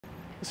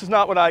This is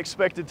not what I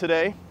expected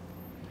today.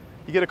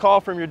 You get a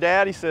call from your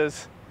dad. He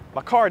says,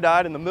 my car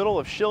died in the middle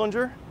of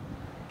Schillinger.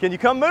 Can you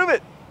come move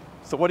it?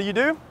 So what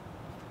do?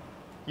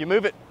 You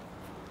move it.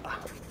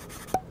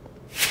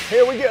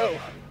 Here we go.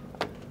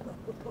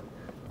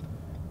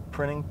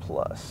 Printing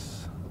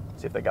plus.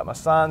 See if they got my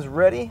signs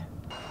ready.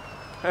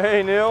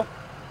 Hey, Neil.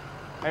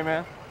 Hey,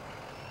 man.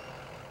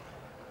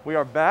 We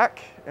are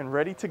back and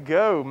ready to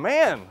go.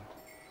 Man,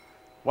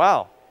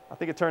 wow. I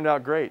think it turned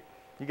out great.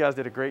 You guys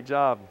did a great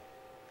job.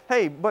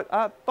 Hey, but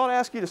I thought I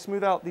asked you to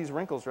smooth out these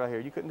wrinkles right here.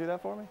 You couldn't do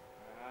that for me?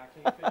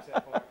 I can't fix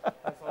that part.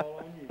 That's all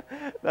on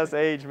you. That's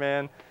age,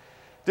 man.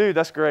 Dude,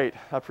 that's great.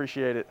 I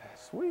appreciate it.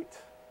 Sweet.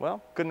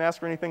 Well, couldn't ask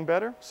for anything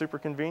better. Super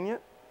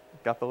convenient.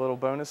 Got the little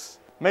bonus.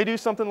 May do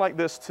something like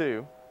this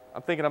too.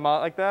 I'm thinking I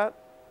might like that.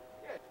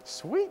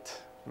 Sweet.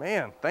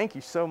 Man, thank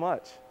you so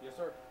much. Yes,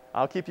 sir.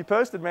 I'll keep you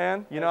posted,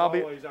 man. You know,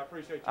 always, I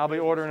appreciate you. I'll be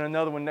ordering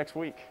another one next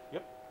week.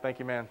 Yep. Thank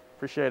you, man.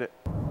 Appreciate it.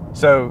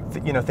 So,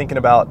 you know, thinking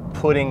about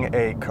putting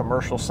a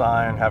commercial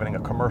sign, having a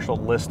commercial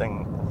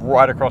listing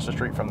right across the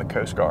street from the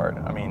Coast Guard.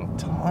 I mean,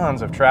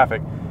 tons of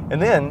traffic. And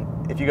then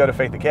if you go to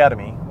Faith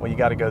Academy, well, you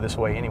got to go this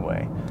way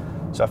anyway.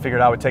 So I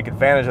figured I would take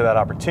advantage of that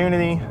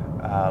opportunity.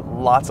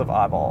 Lots of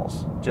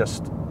eyeballs,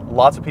 just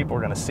lots of people are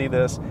going to see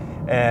this,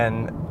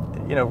 and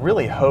you know,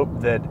 really hope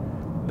that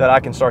I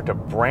can start to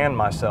brand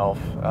myself.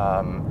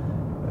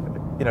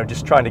 You know,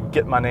 just trying to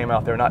get my name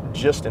out there, not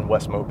just in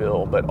West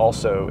Mobile, but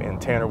also in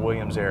Tanner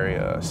Williams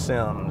area,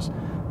 Sims,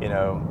 you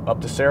know,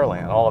 up to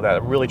Saraland, all of that.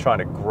 I'm really trying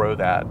to grow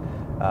that.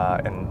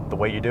 And the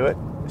way you do it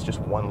is just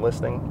one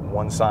listing,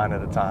 one sign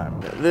at a time.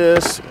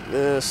 This.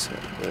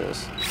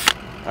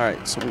 All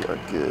right, so we are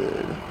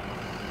good.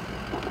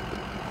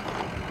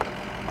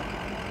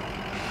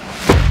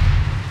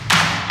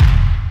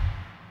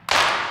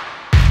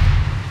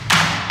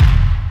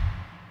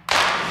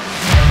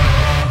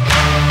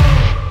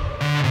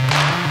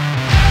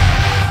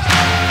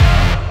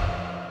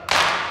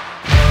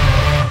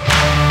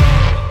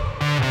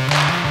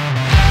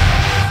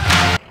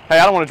 Hey,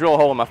 I don't want to drill a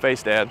hole in my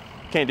face, Dad.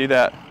 Can't do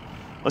that.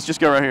 Let's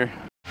just go right here.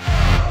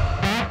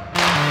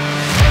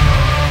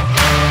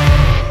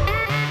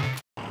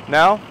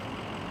 Now,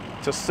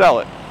 to sell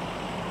it.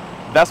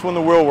 That's when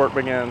the real work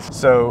begins.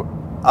 So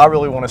I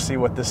really want to see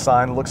what this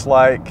sign looks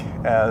like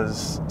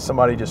as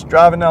somebody just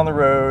driving down the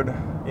road.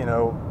 You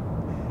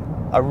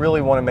know, I really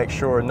want to make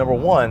sure, number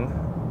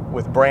one,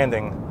 with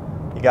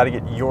branding, you got to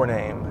get your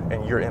name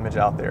and your image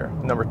out there.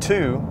 Number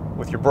two,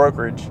 with your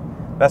brokerage,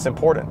 that's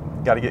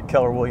important. Got to get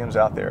Keller Williams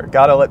out there.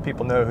 Got to let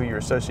people know who you're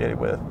associated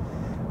with.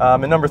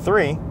 And number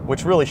three,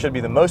 which really should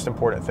be the most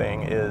important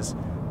thing, is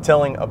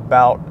telling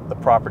about the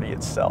property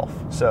itself.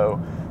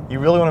 So you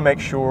really want to make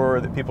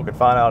sure that people can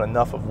find out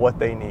enough of what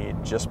they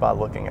need just by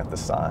looking at the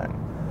sign.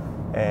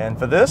 And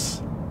for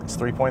this, it's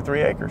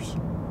 3.3 acres.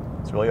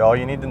 It's really all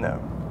you need to know.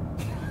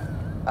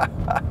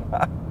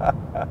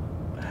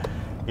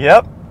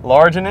 Yep,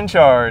 large and in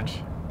charge.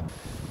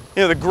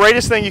 You know, the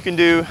greatest thing you can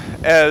do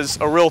as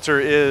a realtor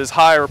is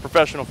hire a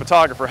professional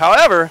photographer.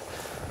 However,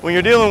 when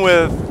you're dealing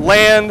with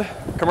land,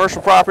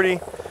 commercial property,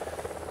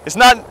 it's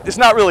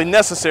not really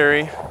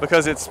necessary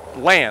because it's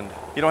land.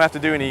 You don't have to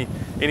do any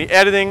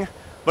editing,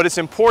 but it's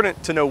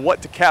important to know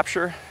what to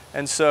capture.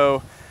 And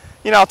so,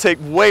 you know, I'll take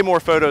way more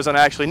photos than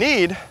I actually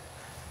need.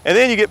 And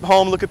then you get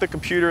home, look at the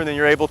computer, and then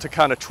you're able to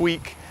kind of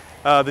tweak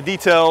the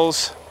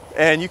details.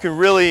 And you can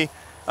really,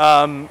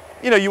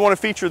 you know, you want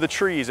to feature the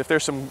trees. If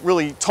there's some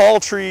really tall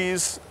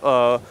trees,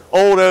 old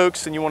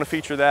oaks, and you want to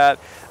feature that.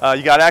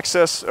 You got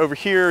access over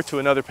here to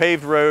another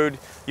paved road,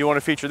 you want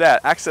to feature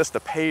that. Access to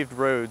paved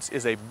roads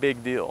is a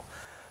big deal.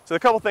 So a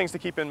couple things to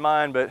keep in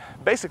mind, but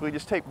basically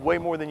just take way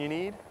more than you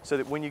need so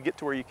that when you get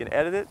to where you can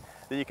edit it,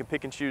 then you can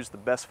pick and choose the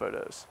best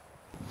photos.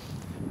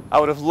 I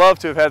would have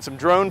loved to have had some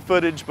drone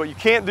footage, but you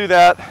can't do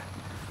that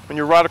when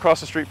you're right across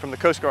the street from the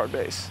Coast Guard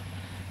base.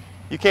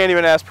 You can't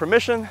even ask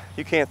permission,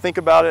 you can't think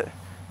about it.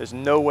 There's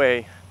no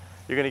way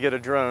you're going to get a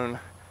drone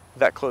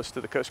that close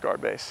to the Coast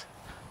Guard base.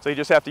 So you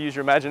just have to use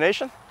your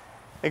imagination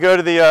and go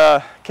to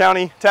the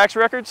county tax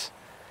records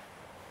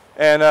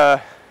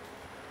and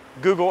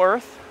Google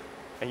Earth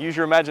and use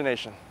your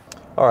imagination.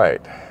 All right,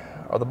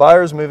 are the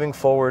buyers moving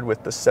forward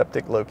with the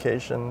septic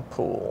location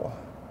pool?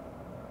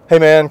 Hey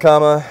man,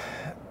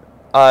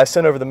 I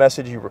sent over the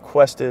message you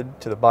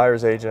requested to the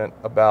buyer's agent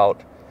about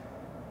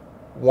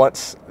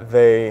once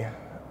they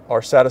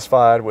are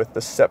satisfied with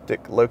the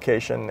septic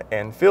location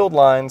and field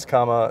lines,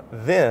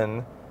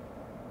 then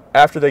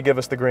after they give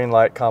us the green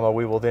light,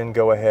 we will then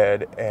go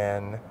ahead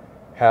and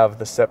have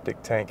the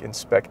septic tank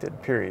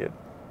inspected, period.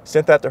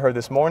 Sent that to her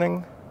this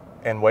morning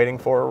and waiting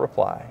for a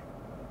reply.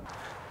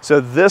 So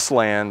this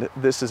land,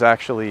 this is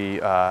actually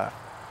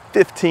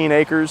 15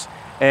 acres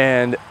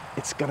and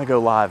it's gonna go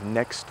live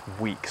next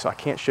week. So I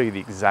can't show you the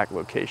exact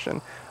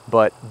location,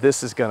 but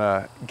this is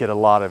gonna get a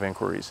lot of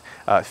inquiries.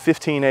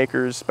 15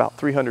 acres, about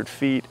 300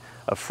 feet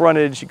of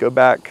frontage. You go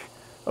back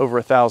over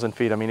 1,000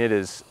 feet. I mean, it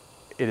is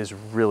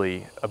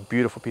really a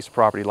beautiful piece of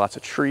property, lots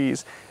of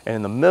trees. And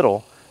in the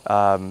middle,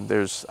 I think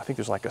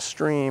there's like a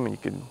stream and you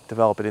can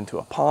develop it into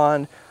a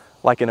pond.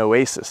 like an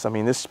oasis. I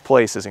mean, this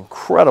place is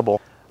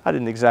incredible. I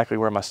didn't exactly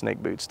wear my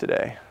snake boots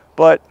today,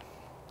 but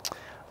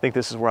I think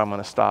this is where I'm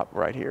gonna stop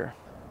right here.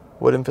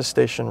 Wood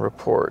infestation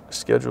report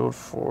scheduled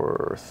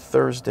for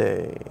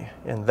Thursday,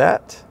 and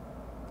that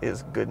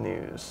is good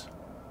news.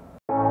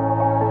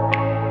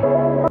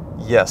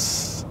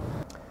 Yes.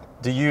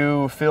 Do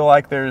you feel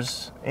like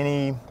there's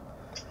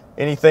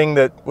anything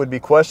that would be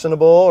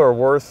questionable or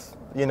worth,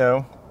 you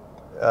know,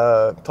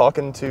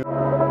 talking to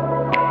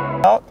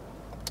about?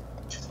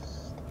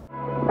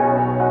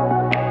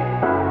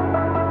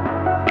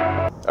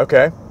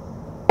 Okay.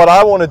 What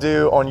I want to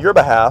do on your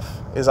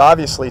behalf is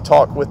obviously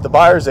talk with the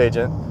buyer's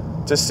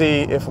agent to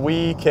see if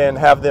we can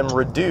have them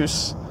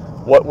reduce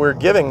what we're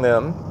giving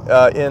them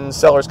in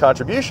seller's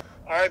contribution.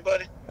 All right,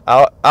 buddy.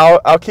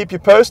 I'll keep you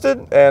posted,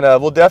 and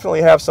we'll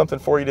definitely have something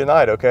for you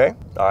tonight, okay?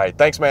 All right,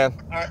 thanks, man.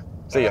 All right.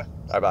 See ya.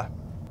 All right, bye.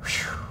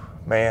 Whew,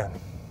 man,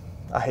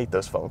 I hate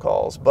those phone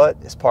calls, but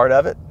it's part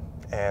of it,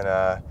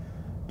 and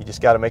you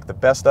just got to make the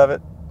best of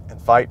it and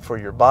fight for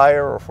your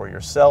buyer or for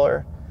your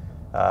seller,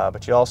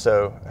 but you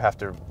also have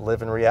to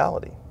live in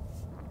reality.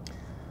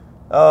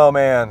 Oh,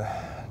 man,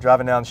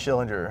 driving down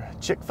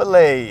Schillinger.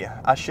 Chick-fil-A.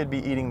 I should be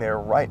eating there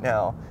right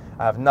now.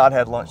 I have not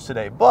had lunch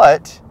today,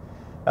 but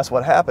that's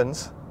what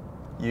happens.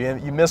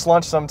 You miss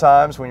lunch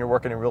sometimes when you're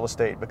working in real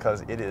estate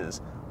because it is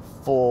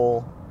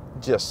full,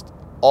 just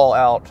all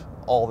out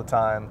all the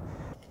time.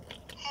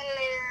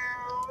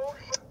 Hello.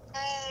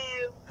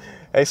 Hello.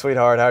 Hey,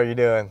 sweetheart, how are you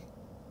doing?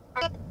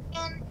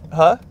 Again?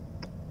 Huh?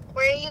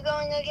 Where are you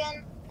going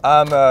again?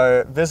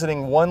 I'm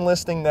visiting one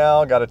listing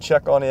now, got to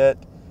check on it,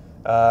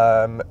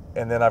 and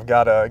then I've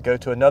got to go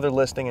to another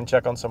listing and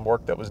check on some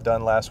work that was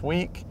done last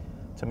week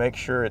to make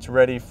sure it's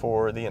ready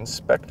for the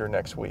inspector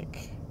next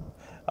week.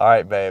 All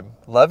right, babe.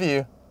 Love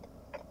you.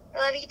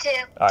 Love you too.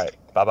 All right.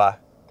 Bye-bye.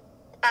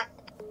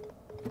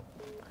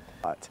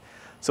 Bye.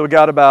 So we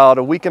got about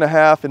a week and a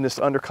half, and this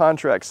under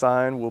contract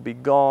sign will be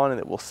gone, and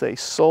it will say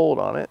sold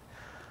on it.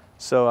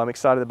 So I'm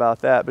excited about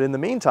that. But in the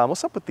meantime,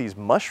 what's up with these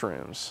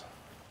mushrooms?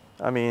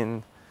 I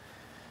mean,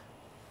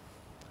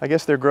 I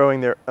guess they're growing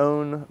their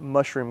own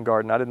mushroom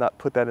garden. I did not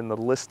put that in the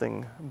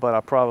listing, but I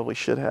probably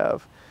should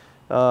have.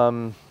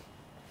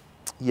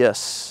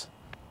 Yes,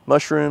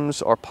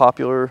 mushrooms are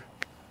popular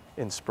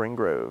in Spring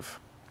Grove.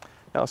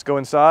 Now let's go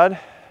inside,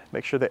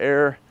 make sure the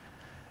air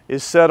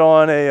is set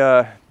on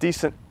a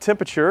decent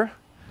temperature.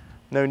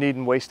 No need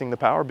in wasting the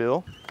power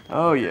bill.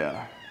 Oh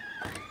yeah.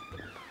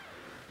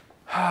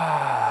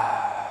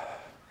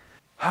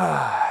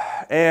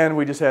 And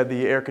we just had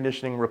the air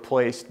conditioning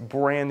replaced,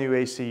 brand new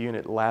AC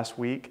unit last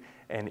week,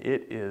 and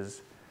it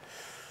is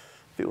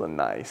feeling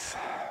nice.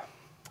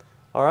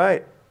 All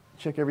right,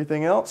 check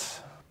everything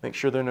else. Make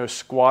sure there are no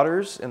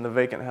squatters in the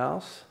vacant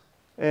house.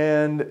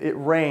 And it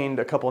rained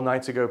a couple of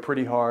nights ago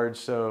pretty hard,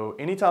 so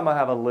anytime I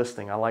have a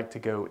listing, I like to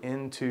go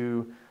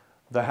into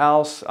the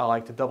house. I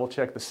like to double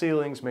check the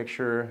ceilings, make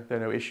sure there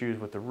are no issues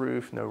with the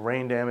roof, no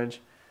rain damage,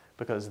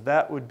 because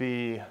that would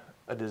be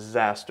a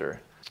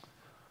disaster.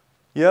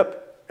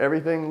 Yep,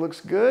 everything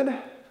looks good.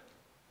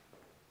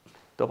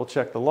 Double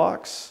check the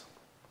locks.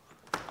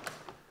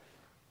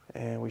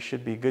 And we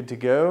should be good to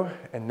go.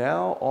 And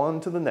now on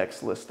to the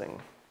next listing.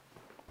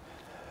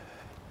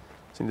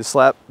 So I need to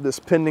slap this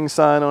pending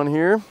sign on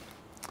here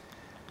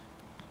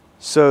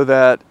so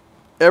that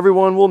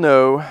everyone will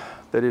know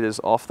that it is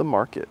off the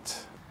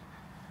market.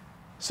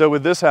 So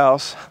with this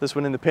house, this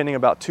went into pending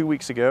about 2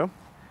 weeks ago.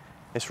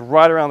 It's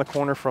right around the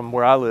corner from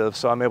where I live,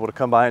 so I'm able to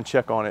come by and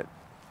check on it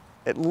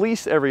at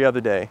least every other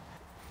day.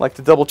 Like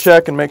to double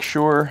check and make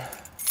sure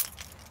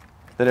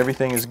that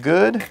everything is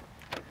good.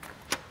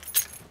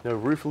 No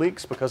roof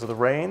leaks because of the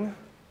rain.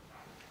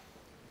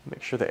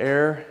 Make sure the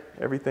air,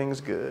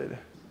 everything's good.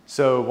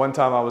 So one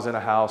time I was in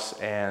a house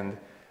and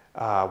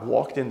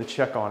walked in to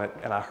check on it,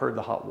 and I heard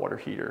the hot water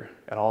heater,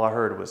 and all I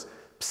heard was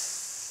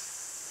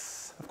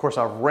psst. Of course,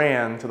 I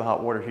ran to the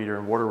hot water heater,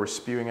 and water was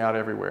spewing out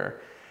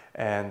everywhere.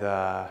 And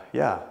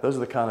yeah, those are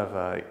the kind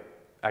of,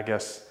 I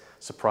guess,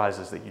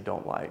 surprises that you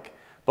don't like.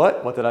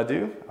 But what did I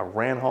do? I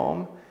ran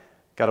home,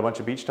 got a bunch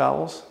of beach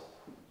towels,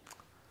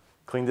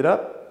 cleaned it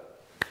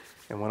up,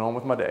 and went on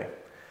with my day.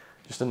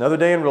 Just another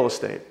day in real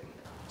estate.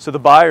 So the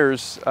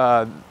buyers,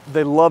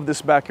 they love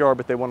this backyard,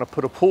 but they want to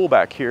put a pool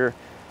back here.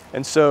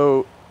 And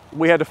so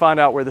we had to find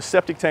out where the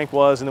septic tank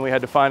was, and then we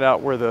had to find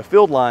out where the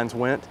field lines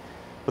went.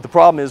 But the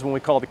problem is when we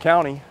called the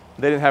county,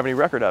 they didn't have any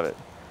record of it.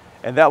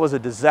 And that was a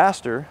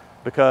disaster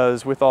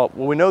because we thought,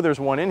 well, we know there's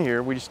one in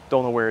here, we just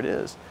don't know where it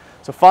is.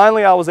 So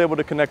finally I was able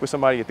to connect with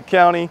somebody at the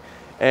county,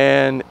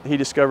 and he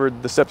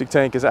discovered the septic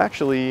tank is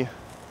actually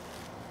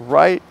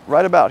right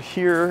about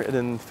here, and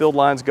then field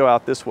lines go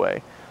out this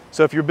way.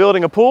 So if you're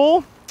building a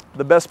pool,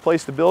 the best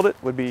place to build it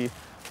would be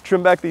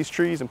trim back these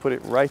trees and put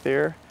it right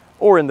there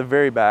or in the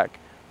very back.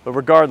 But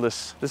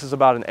regardless, this is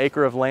about an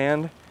acre of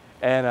land,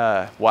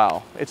 and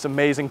wow, it's an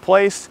amazing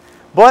place.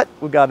 But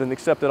we got an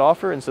accepted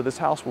offer, and so this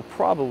house will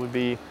probably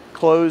be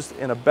closed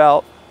in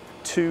about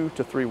 2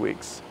 to 3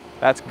 weeks.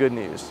 That's good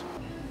news.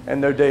 And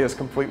no day is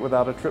complete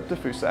without a trip to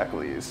Foosac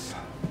Lee's.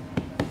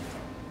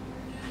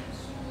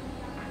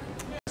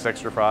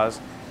 extra fries,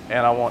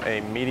 and I want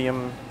a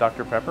medium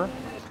Dr. Pepper.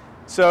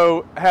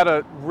 So had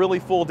a really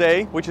full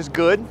day, which is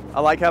good. I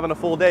like having a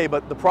full day,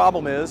 but the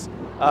problem is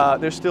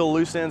there's still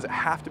loose ends that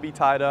have to be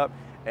tied up,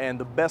 and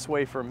the best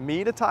way for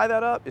me to tie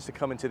that up is to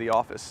come into the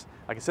office.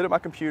 I can sit at my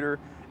computer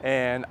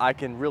and I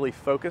can really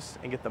focus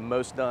and get the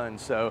most done.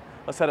 So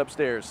let's head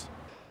upstairs.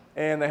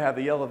 And they have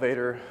the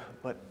elevator,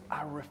 but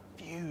I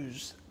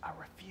refuse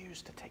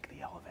to take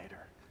the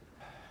elevator.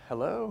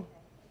 Hello?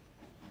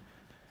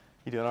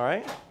 You doing all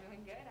right?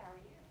 Doing good, how are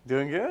you?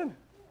 Doing good.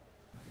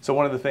 So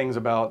one of the things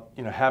about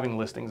having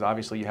listings,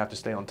 obviously you have to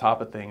stay on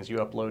top of things. You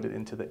upload it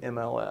into the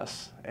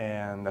MLS,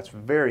 and that's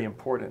very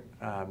important.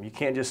 You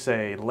can't just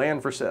say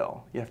land for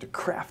sale. You have to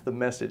craft the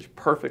message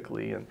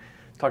perfectly and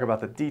talk about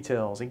the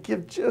details and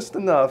give just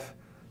enough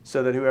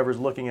so that whoever's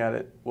looking at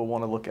it will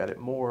want to look at it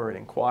more and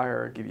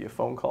inquire, give you a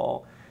phone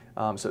call.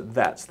 So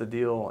that's the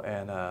deal,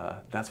 and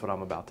that's what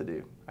I'm about to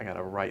do. I got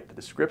to write the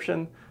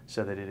description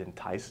so that it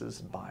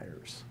entices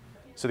buyers.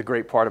 So the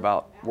great part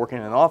about working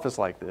in an office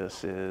like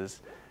this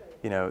is,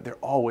 there are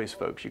always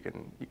folks you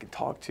can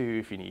talk to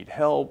if you need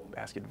help,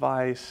 ask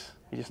advice,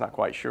 you're just not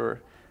quite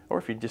sure, or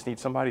if you just need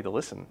somebody to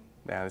listen.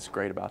 Man, it's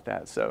great about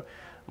that. So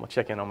I'm gonna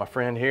check in on my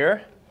friend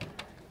here.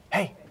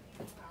 Hey,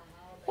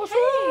 what's up?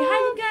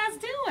 How you guys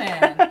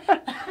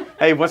doing?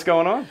 Hey, what's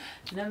going on?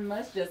 Nothing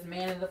much, just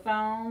manning the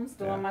phones,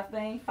 doing my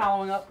thing,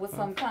 following up with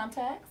some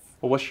contacts.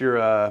 Well, what's your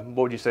what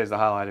would you say is the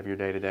highlight of your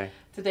day today?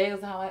 Today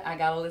was how I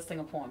got a listing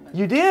appointment.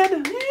 You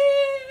did?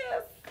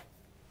 Yes.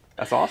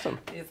 That's awesome.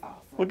 It's awesome.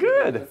 Well,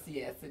 good.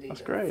 Yes, it is.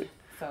 That's great.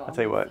 So I'll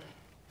tell you what,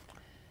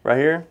 right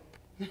here,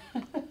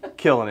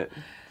 killing it.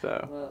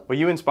 So, Look. well,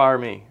 you inspire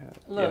me.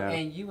 Look,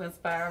 and you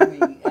inspire me,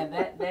 and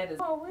that is.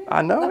 Oh, really?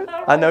 I know it.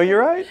 All I know right. you're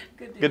right.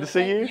 Good Good to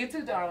see you. You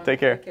too, darling.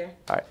 Take care.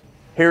 All right,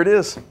 here it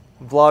is,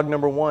 vlog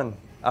number 1.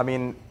 I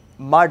mean,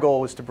 my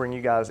goal is to bring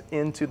you guys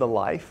into the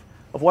life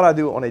of what I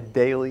do on a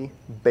daily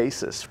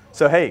basis.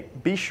 So hey,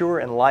 be sure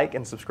and like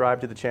and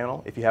subscribe to the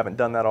channel if you haven't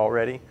done that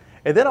already.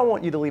 And then I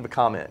want you to leave a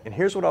comment. And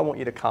here's what I want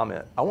you to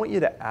comment. I want you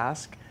to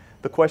ask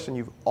the question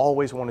you've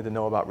always wanted to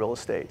know about real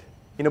estate.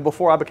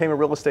 Before I became a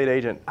real estate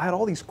agent, I had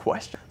all these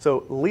questions.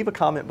 So leave a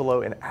comment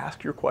below and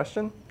ask your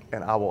question,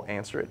 and I will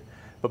answer it.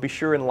 But be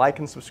sure and like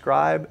and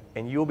subscribe,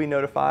 and you'll be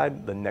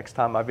notified the next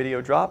time my video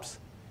drops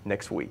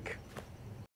next week.